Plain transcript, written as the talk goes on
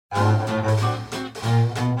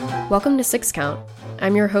Welcome to Six Count.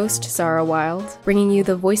 I'm your host, Zara Wild, bringing you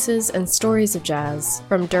the voices and stories of jazz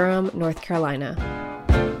from Durham, North Carolina.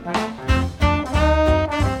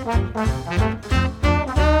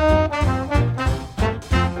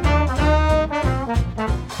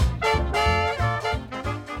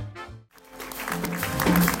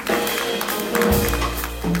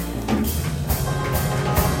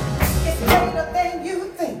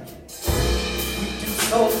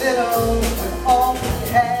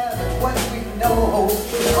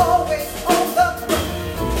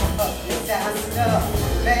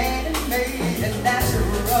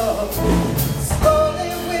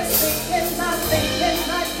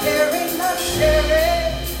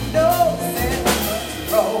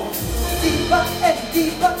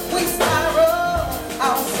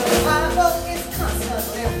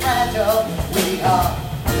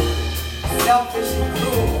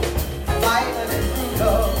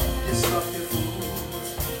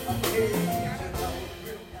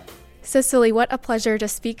 Cicely, what a pleasure to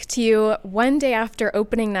speak to you one day after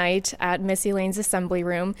opening night at Missy Lane's Assembly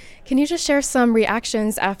Room. Can you just share some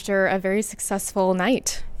reactions after a very successful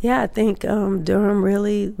night? Yeah, I think Durham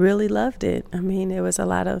really loved it. I mean, there was a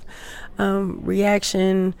lot of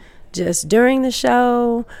reaction just during the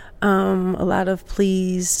show, a lot of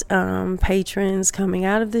pleased patrons coming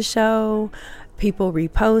out of the show, people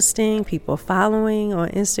reposting, people following on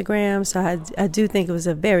Instagram. So I do think it was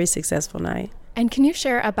a very successful night. And can you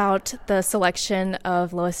share about the selection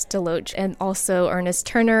of Lois DeLoach and also Ernest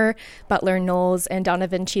Turner, Butler Knowles, and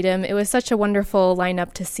Donovan Cheatham? It was such a wonderful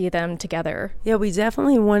lineup to see them together. Yeah, we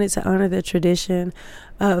definitely wanted to honor the tradition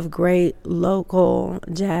of great local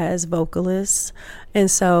jazz vocalists. And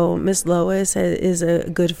so Miss Lois is a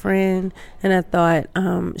good friend, and I thought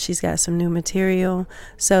she's got some new material.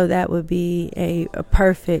 So that would be a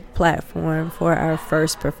perfect platform for our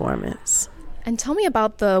first performance. And tell me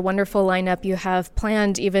about the wonderful lineup you have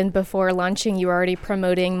planned even before launching. You were already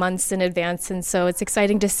promoting months in advance, and so it's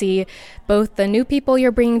exciting to see both the new people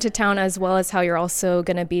you're bringing to town as well as how you're also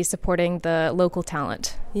going to be supporting the local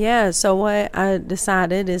talent. Yeah, so what I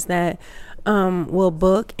decided is that we'll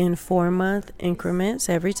book in 4-month increments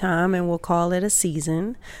every time, and we'll call it a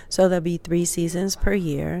season. So there'll be 3 seasons per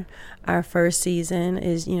year. Our first season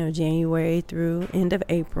is, January through end of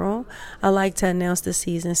April. I like to announce the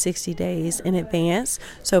season 60 days in advance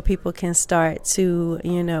so people can start to,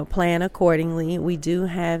 plan accordingly. We do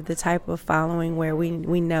have the type of following where we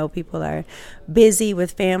know people are busy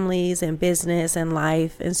with families and business and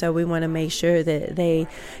life, and so we want to make sure that they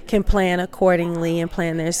can plan accordingly and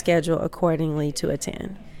plan their schedule accordingly to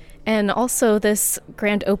attend. And also this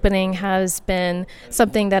grand opening has been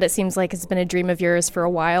something that it seems like has been a dream of yours for a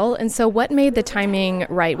while. And so what made the timing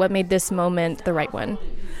right? What made this moment the right one?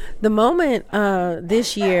 The moment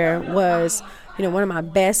this year was, one of my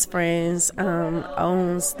best friends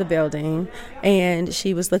owns the building, and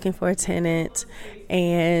she was looking for a tenant.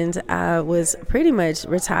 And I was pretty much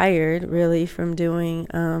retired, really, from doing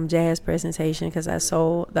jazz presentation because I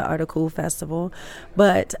sold the Art of Cool Festival.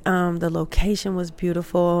 But the location was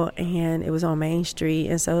beautiful, and it was on Main Street.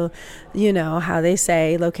 And so, how they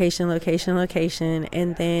say, location, location, location.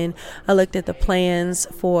 And then I looked at the plans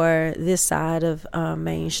for this side of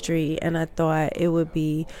Main Street, and I thought it would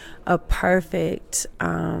be a perfect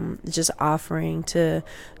just offering to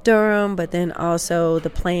Durham, but then also the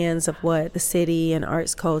plans of what the city and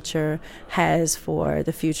arts culture has for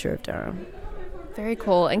the future of Durham. Very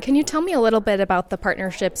cool. And can you tell me a little bit about the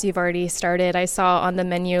partnerships you've already started? I saw on the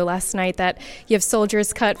menu last night that you have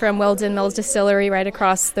Soldier's Cut from Weldon Mills Distillery right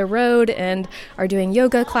across the road and are doing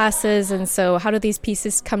yoga classes. And so how do these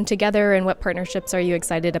pieces come together, and what partnerships are you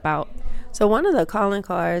excited about? So one of the calling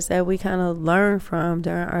cards that we kind of learned from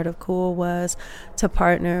during Art of Cool was to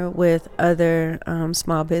partner with other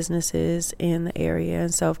small businesses in the area.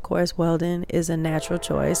 And so, of course, Weldon is a natural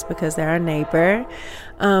choice because they're our neighbor.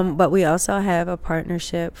 But we also have a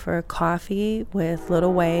partnership for coffee with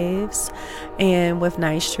Little Waves and with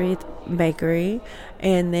Ninth Street Bakery.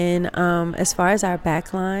 And then as far as our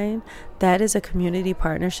backline, that is a community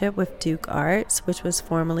partnership with Duke Arts, which was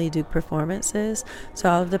formerly Duke Performances.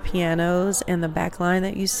 So all of the pianos and the backline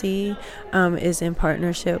that you see is in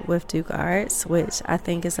partnership with Duke Arts, which I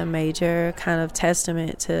think is a major kind of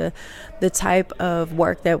testament to the type of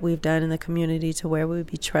work that we've done in the community to where we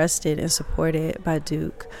would be trusted and supported by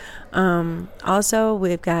Duke. Also,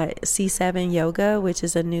 we've got C7 Yoga, which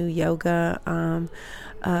is a new yoga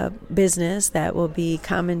business that will be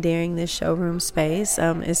commandeering this showroom space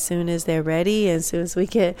as soon as they're ready. As soon as we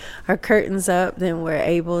get our curtains up, then we're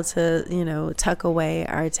able to, tuck away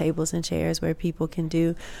our tables and chairs where people can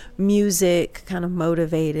do music, kind of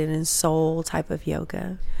motivated and soul type of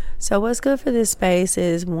yoga. So what's good for this space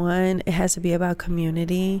is, one, it has to be about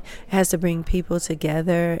community. It has to bring people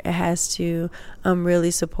together. It has to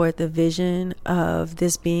really support the vision of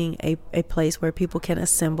this being a place where people can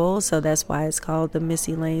assemble. So that's why it's called the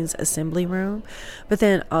Missy Lane's Assembly Room. But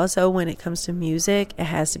then also when it comes to music, it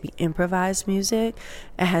has to be improvised music.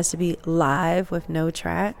 It has to be live with no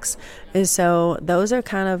tracks. And so those are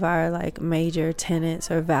kind of our like major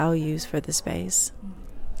tenets or values for the space.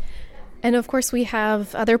 And of course, we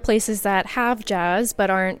have other places that have jazz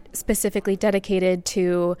but aren't specifically dedicated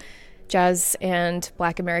to jazz and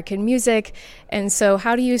Black American music. And so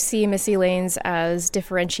how do you see Missy Lane's as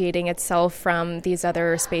differentiating itself from these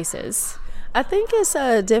other spaces? I think it's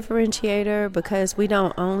a differentiator because we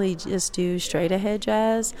don't only just do straight ahead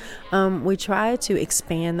jazz. We try to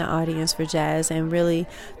expand the audience for jazz and really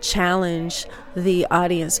challenge the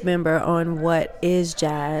audience member on what is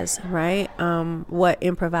jazz, right? What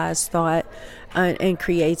improvised thought and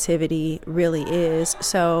creativity really is.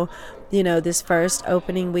 So, this first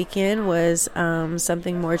opening weekend was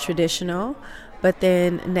something more traditional. But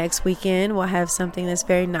then next weekend, we'll have something that's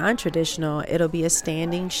very non-traditional. It'll be a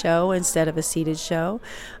standing show instead of a seated show.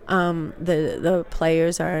 The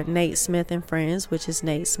players are Nate Smith and Friends, which is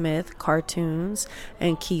Nate Smith, Cartoons,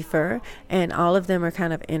 and Kiefer. And all of them are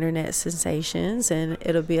kind of internet sensations. And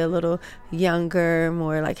it'll be a little younger,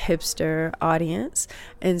 more like hipster audience.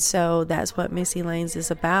 And so that's what Missy Lane's is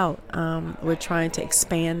about. We're trying to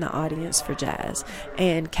expand the audience for jazz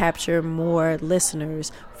and capture more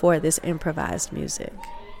listeners for this improvised music.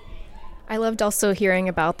 I loved also hearing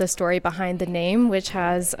about the story behind the name, which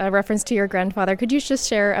has a reference to your grandfather. Could you just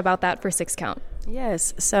share about that for Six Count?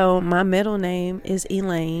 Yes. So my middle name is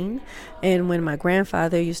Elaine. And when my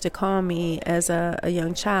grandfather used to call me as a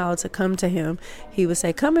young child to come to him, he would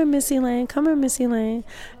say, "Come here, Miss Elaine, come here, Miss Elaine."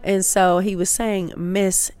 And so he was saying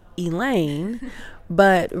Miss Elaine,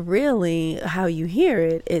 but really how you hear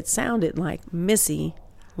it, it sounded like Missy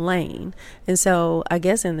Lane. And so I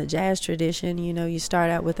guess in the jazz tradition, you start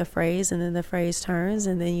out with a phrase and then the phrase turns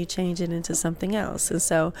and then you change it into something else. And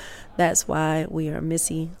so that's why we are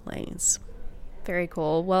Missy Lanes. Very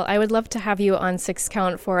cool. Well, I would love to have you on Six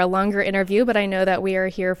Count for a longer interview, but I know that we are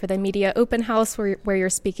here for the media open house where you're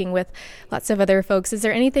speaking with lots of other folks. Is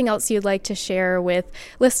there anything else you'd like to share with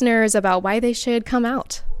listeners about why they should come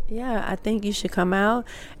out? Yeah, I think you should come out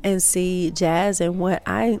and see jazz in what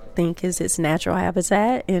I think is its natural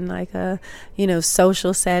habitat in like a,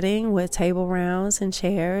 social setting with table rounds and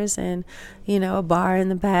chairs and, a bar in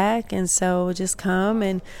the back. And so just come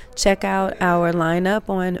and check out our lineup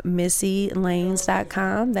on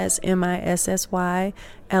missylanes.com. That's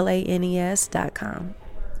MISSYLANES.com.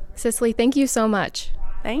 Cicely, thank you so much.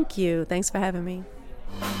 Thank you. Thanks for having me.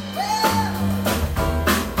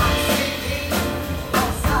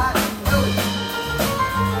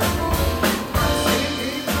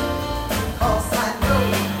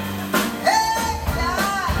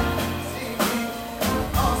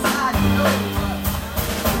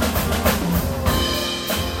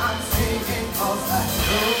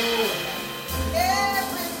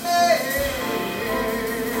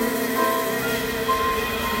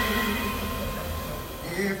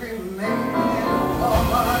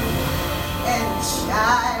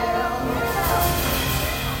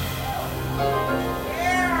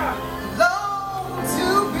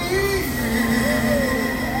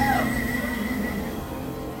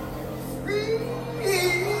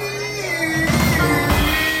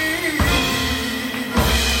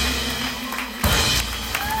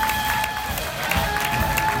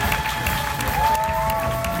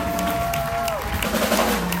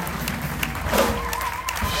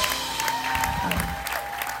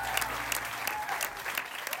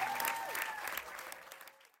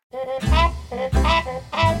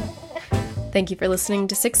 Thank you for listening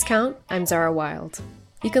to Six Count. I'm Zara Wild.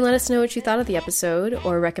 You can let us know what you thought of the episode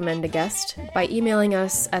or recommend a guest by emailing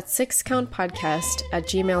us at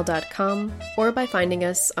sixcountpodcast@gmail.com or by finding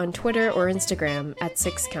us on Twitter or Instagram at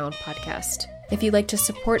sixcountpodcast. If you'd like to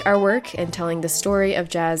support our work in telling the story of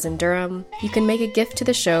jazz in Durham, you can make a gift to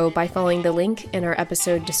the show by following the link in our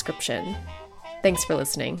episode description. Thanks for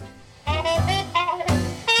listening.